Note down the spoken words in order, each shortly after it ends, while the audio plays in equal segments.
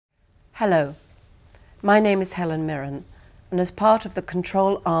Hello, my name is Helen Mirren, and as part of the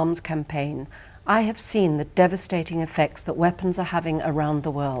Control Arms campaign, I have seen the devastating effects that weapons are having around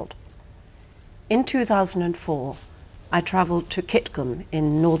the world. In 2004, I travelled to Kitgum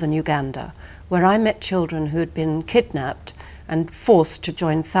in northern Uganda, where I met children who had been kidnapped and forced to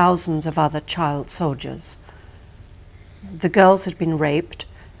join thousands of other child soldiers. The girls had been raped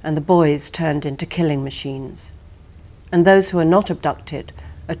and the boys turned into killing machines. And those who are not abducted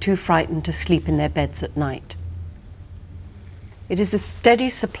are too frightened to sleep in their beds at night. It is a steady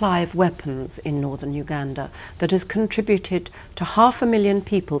supply of weapons in northern Uganda that has contributed to 500,000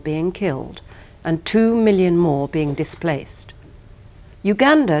 people being killed and 2 million more being displaced.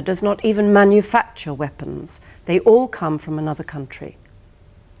 Uganda does not even manufacture weapons. They all come from another country.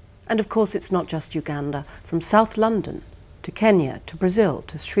 And of course it's not just Uganda. From South London to Kenya to Brazil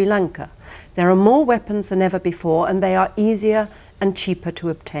to Sri Lanka, there are more weapons than ever before, and they are easier and cheaper to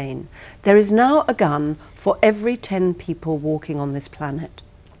obtain. There is now a gun for every 10 people walking on this planet.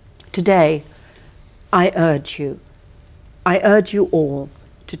 Today, I urge you all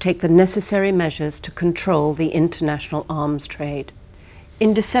to take the necessary measures to control the international arms trade.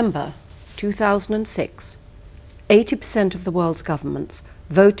 In December 2006, 80% of the world's governments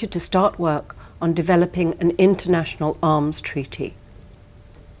voted to start work on developing an international arms treaty.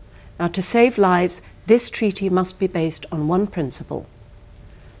 Now, to save lives, this treaty must be based on one principle: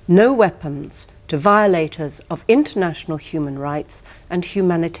 no weapons to violators of international human rights and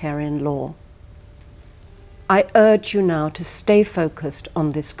humanitarian law. I urge you now to stay focused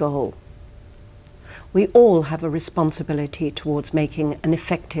on this goal. We all have a responsibility towards making an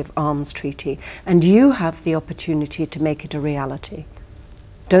effective arms treaty, and you have the opportunity to make it a reality.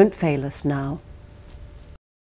 Don't fail us now.